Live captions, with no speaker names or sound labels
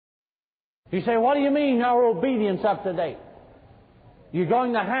You say, what do you mean our obedience up to date? You're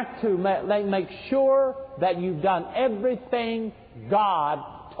going to have to make sure that you've done everything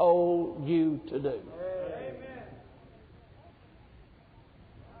God told you to do.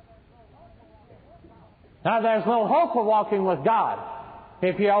 Now, there's no hope of walking with God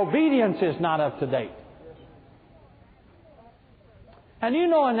if your obedience is not up to date. And you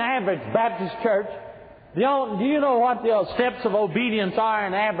know, in the average Baptist church, do you know what the steps of obedience are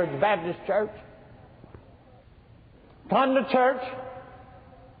in an average Baptist church? Come to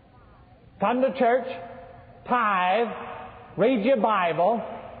church, tithe, read your Bible,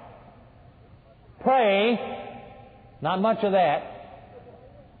 pray, not much of that.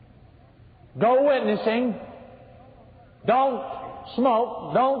 Go witnessing, don't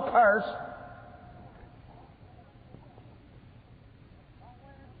smoke, don't curse.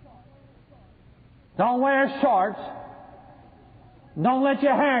 Don't wear shorts. Don't let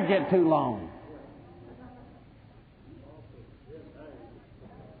your hair get too long.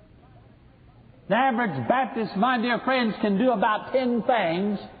 The average Baptist, my dear friends, can do about 10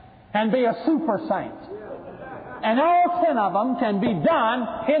 things and be a super saint. And all 10 of them can be done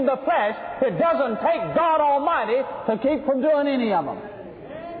in the flesh. It doesn't take God Almighty to keep from doing any of them.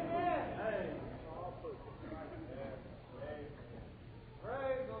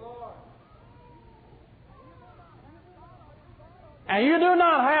 And you do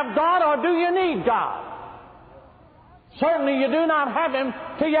not have God, or do you need God? Certainly you do not have Him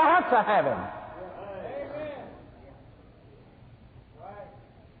till you have to have Him.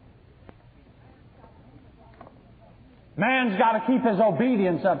 Man's got to keep his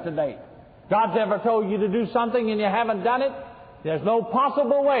obedience up to date. God's ever told you to do something and you haven't done it, there's no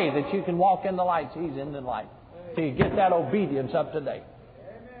possible way that you can walk in the light. He's in the light. Till you get that obedience up to date.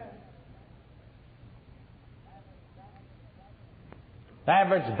 The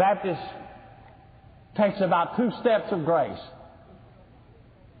average Baptist takes about 2 steps of grace.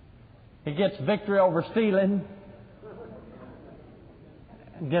 He gets victory over stealing.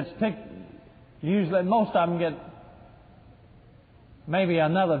 Gets picked. Usually, most of them get maybe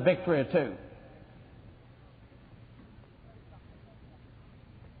another victory or 2.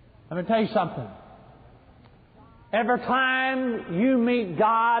 Let me tell you something. Every time you meet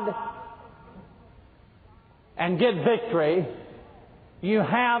God and get victory, you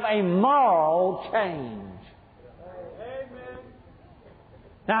have a moral change.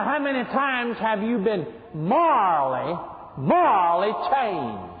 Now, how many times have you been morally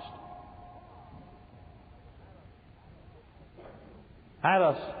changed? I had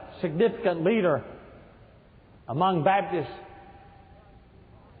a significant leader among Baptists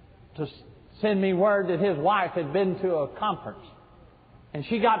to send me word that his wife had been to a conference and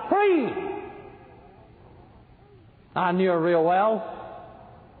she got freed. I knew her real well,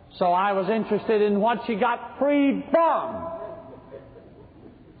 so I was interested in what she got freed from.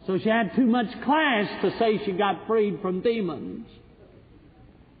 So she had too much class to say she got freed from demons.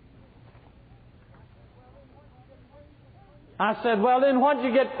 I said, well, then what'd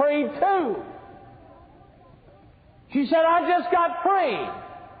you get freed to? She said, I just got free.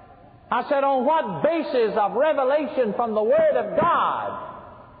 I said, on what basis of revelation from the Word of God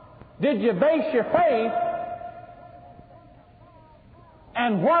did you base your faith?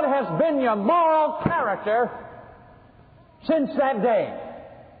 And what has been your moral character since that day?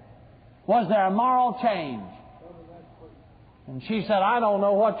 Was there a moral change? And she said, I don't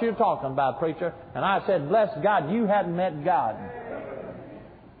know what you're talking about, preacher. And I said, bless God, you hadn't met God.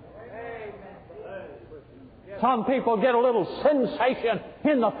 Some people get a little sensation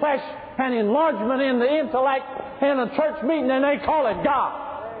in the flesh and enlargement in the intellect in a church meeting and they call it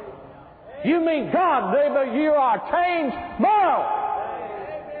God. You meet God, baby, you are changed moral.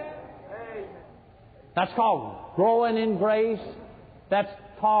 That's called growing in grace. That's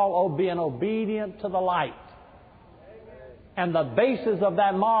called being obedient to the light. And the basis of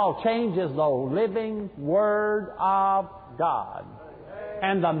that moral change is the living Word of God.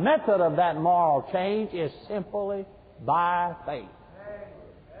 And the method of that moral change is simply by faith.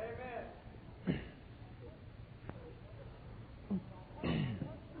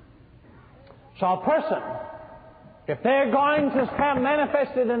 So a person, if they're going to have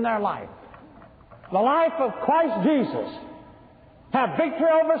manifested in their life the life of Christ Jesus, have victory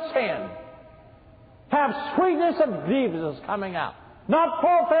over sin, have sweetness of Jesus coming out, not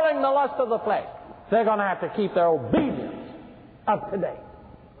fulfilling the lust of the flesh, they're going to have to keep their obedience up to date.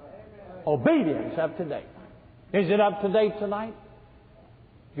 Obedience up to date. Is it up to date tonight?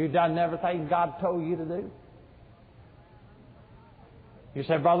 You've done everything God told you to do? You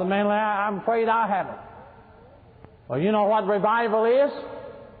say, Brother Manley, I'm afraid I haven't. Well, you know what revival is?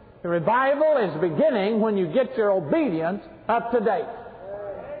 The revival is beginning when you get your obedience up to date.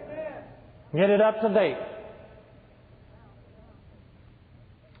 Get it up to date.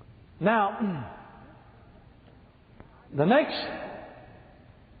 Now,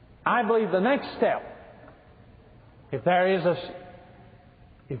 I believe the next step, if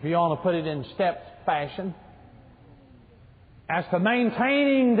you want to put it in step fashion, as to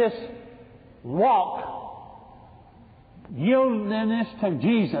maintaining this walk, yieldedness to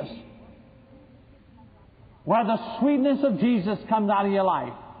Jesus, where the sweetness of Jesus comes out of your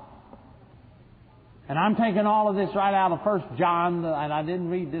life. And I'm taking all of this right out of 1 John, and I didn't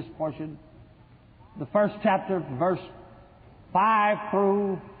read this portion. The first chapter, verse 5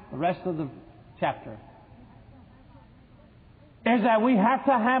 through the rest of the chapter, is that we have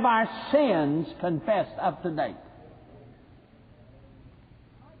to have our sins confessed up to date.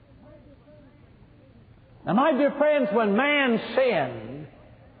 Now, my dear friends, when man sinned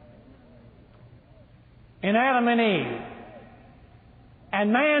in Adam and Eve,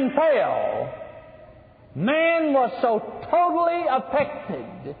 and man fell, man was so totally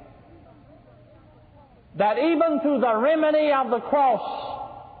affected that even through the remedy of the cross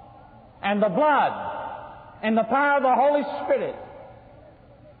and the blood and the power of the Holy Spirit,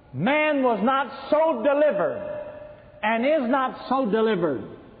 man was not so delivered and is not so delivered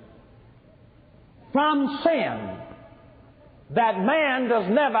from sin that man does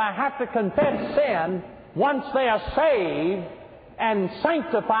never have to confess sin once they are saved and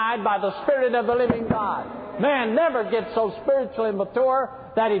sanctified by the Spirit of the living God. Man never gets so spiritually mature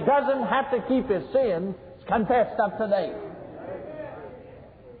that he doesn't have to keep his sins confessed up to date.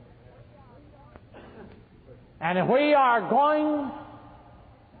 And if we are going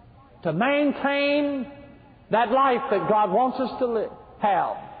to maintain that life that God wants us to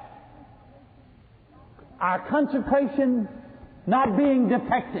have, our consecration not being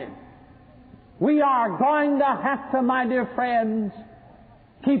defective, we are going to have to, my dear friends,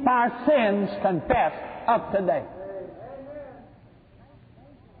 keep our sins confessed up to date.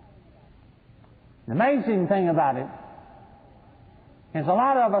 The amazing thing about it is a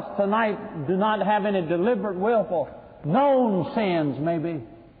lot of us tonight do not have any deliberate, willful, known sins maybe,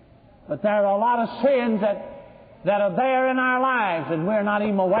 but there are a lot of sins that are there in our lives and we're not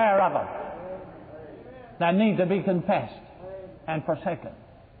even aware of them, that need to be confessed and forsaken.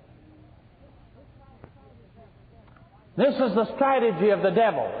 This is the strategy of the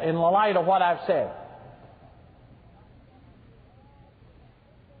devil in the light of what I've said.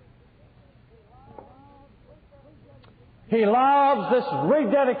 He loves this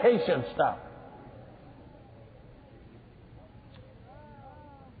rededication stuff.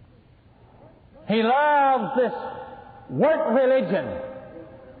 He loves this work religion.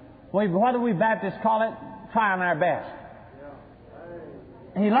 What do we Baptists call it? Trying our best.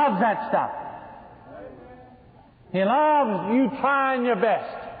 He loves that stuff. He loves you trying your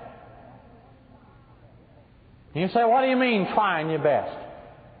best. You say, what do you mean trying your best?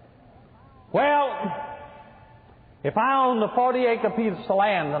 Well, if I owned a 40-acre piece of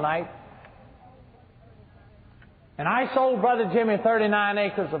land tonight, and I sold Brother Jimmy 39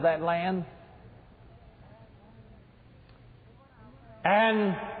 acres of that land,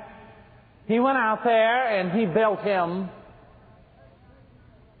 and he went out there and he built him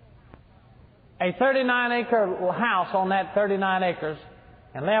a 39-acre house on that 39 acres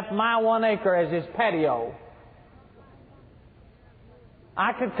and left my 1 acre as his patio,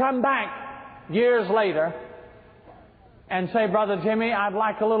 I could come back years later and say, Brother Jimmy, I'd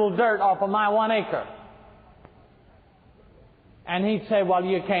like a little dirt off of my 1 acre. And he'd say, well,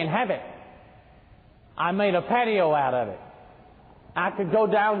 you can't have it. I made a patio out of it. I could go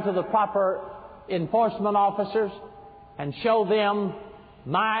down to the proper enforcement officers and show them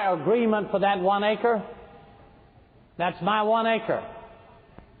my agreement for that 1 acre. That's my 1 acre.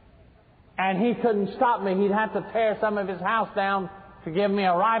 And he couldn't stop me. He'd have to tear some of his house down to give me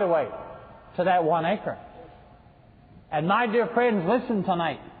a right-of-way to that 1 acre. And my dear friends, listen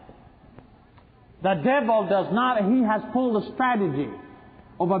tonight. The devil does not, he has pulled a strategy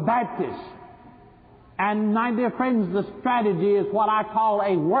over Baptists. And my dear friends, the strategy is what I call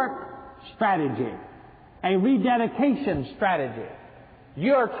a work strategy, a rededication strategy.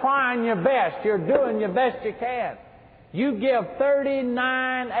 You're trying your best. You're doing your best you can. You give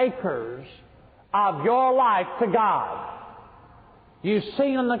 39 acres of your life to God. You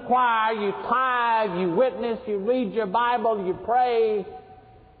sing in the choir, you tithe, you witness, you read your Bible, you pray,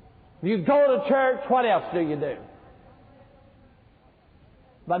 you go to church. What else do you do?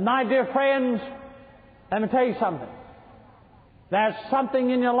 But my dear friends, let me tell you something. There's something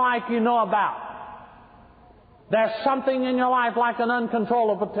in your life you know about. There's something in your life like an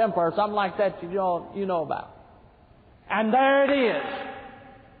uncontrollable temper or something like that you know about. And there it is.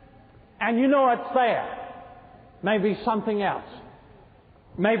 And you know it's there. Maybe something else.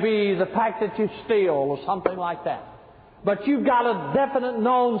 Maybe the fact that you steal or something like that. But you've got a definite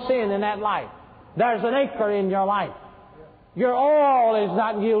known sin in that life. There's an acre in your life. Your all is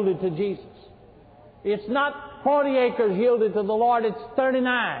not yielded to Jesus. It's not 40 acres yielded to the Lord, it's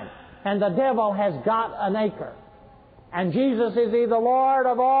 39. And the devil has got an acre. And Jesus is either Lord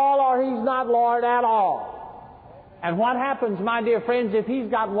of all or He's not Lord at all. And what happens, my dear friends, if He's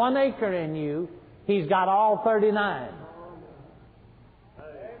got 1 acre in you, He's got all 39.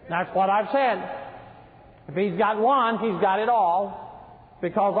 That's what I've said. If He's got 1, He's got it all.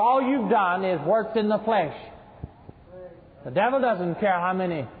 Because all you've done is worked in the flesh. The devil doesn't care how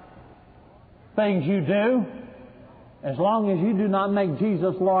many things you do, as long as you do not make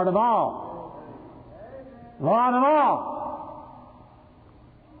Jesus Lord of all. Lord of all.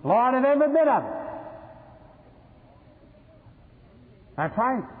 Lord of every bit of it. That's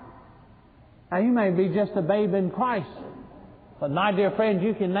right. Now you may be just a babe in Christ, but my dear friend,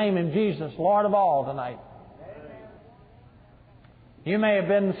 you can name Him Jesus, Lord of all tonight. You may have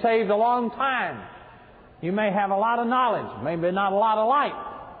been saved a long time. You may have a lot of knowledge, maybe not a lot of light.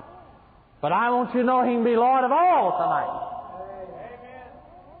 But I want you to know He can be Lord of all tonight.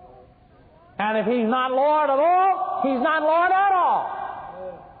 And if He's not Lord of all, He's not Lord at all.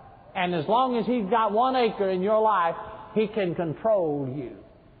 And as long as He's got 1 acre in your life, He can control you.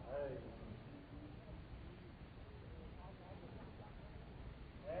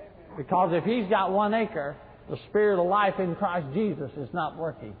 Because if He's got 1 acre, the Spirit of life in Christ Jesus is not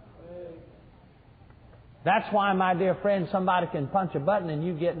working. That's why, my dear friend, somebody can punch a button and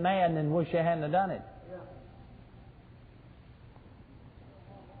you get mad and then wish you hadn't have done it.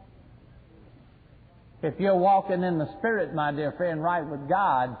 If you're walking in the Spirit, my dear friend, right with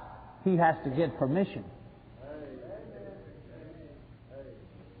God, He has to get permission.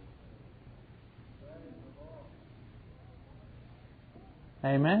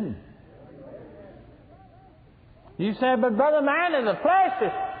 Amen. You say, but brother, man, in the flesh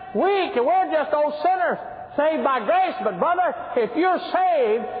is weak and we're just old sinners saved by grace. But brother, if you're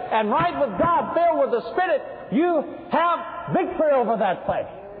saved and right with God, filled with the Spirit, you have victory over that flesh.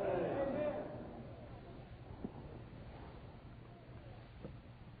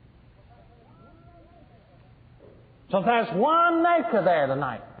 So there's 1 acre there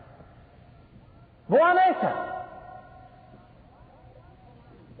tonight. 1 acre.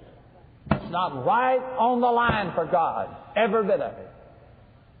 It's not right on the line for God. Every bit of it.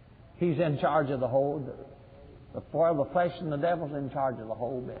 He's in charge of the whole. The flesh and the devil's in charge of the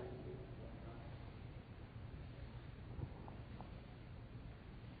whole bit.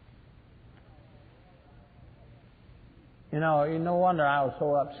 You know, no wonder I was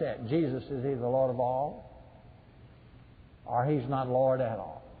so upset. Jesus is either Lord of all or He's not Lord at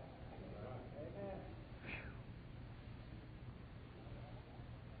all.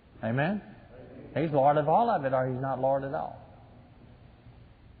 Amen? He's Lord of all of it or He's not Lord at all.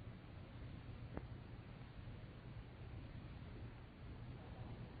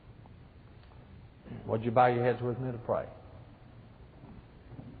 Would you bow your heads with me to pray?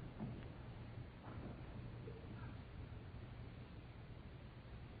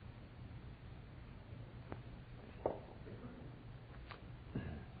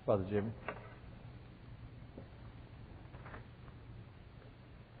 Brother Jimmy.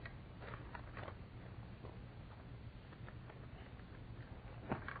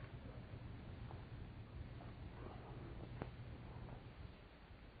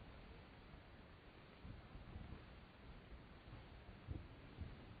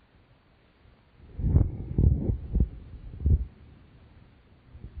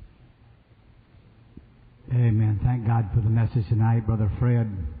 Amen. Thank God for the message tonight. Brother Fred,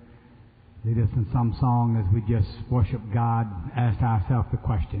 lead us in some song as we just worship God, ask ourselves the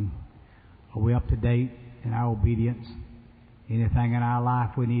question, are we up to date in our obedience? Anything in our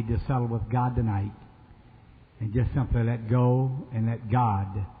life we need to settle with God tonight? And just simply let go and let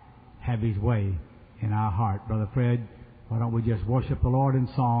God have His way in our heart. Brother Fred, why don't we just worship the Lord in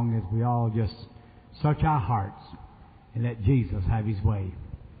song as we all just search our hearts and let Jesus have His way.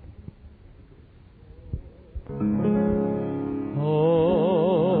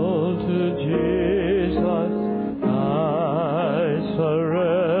 Oh, to Jesus I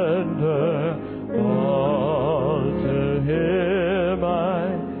surrender, all to Him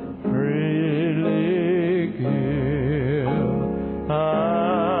I freely give. I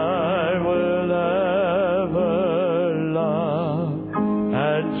will ever love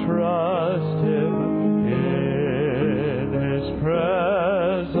and trust Him in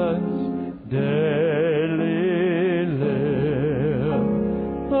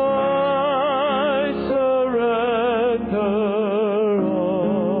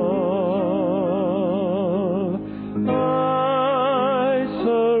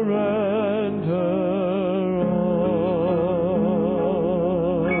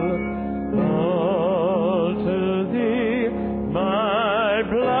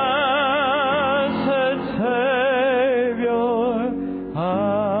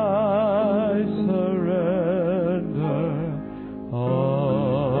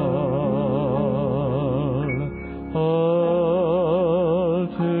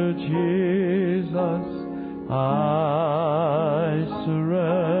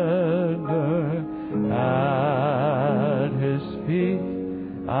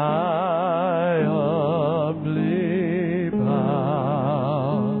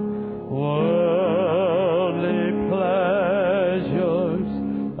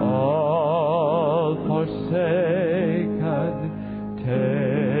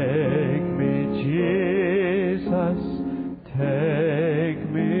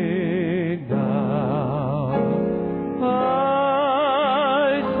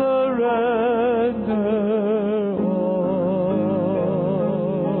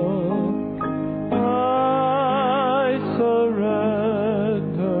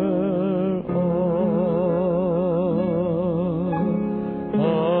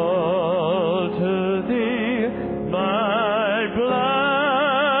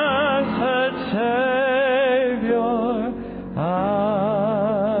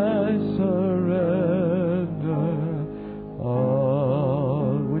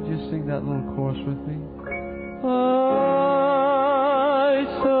that little chorus with me? I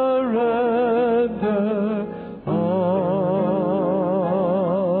surrender all.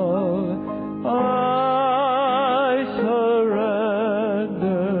 I surrender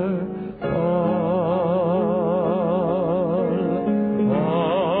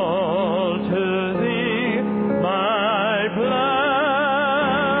all to Thee, my blessed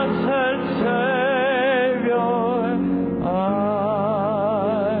Savior. I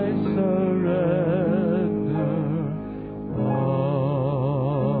surrender all.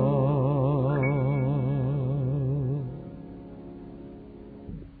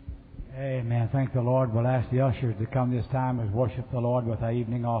 Amen. Thank the Lord. We'll ask the ushers to come this time as worship the Lord with our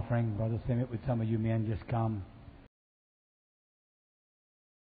evening offering. Brother Simmet, would some of you men just come?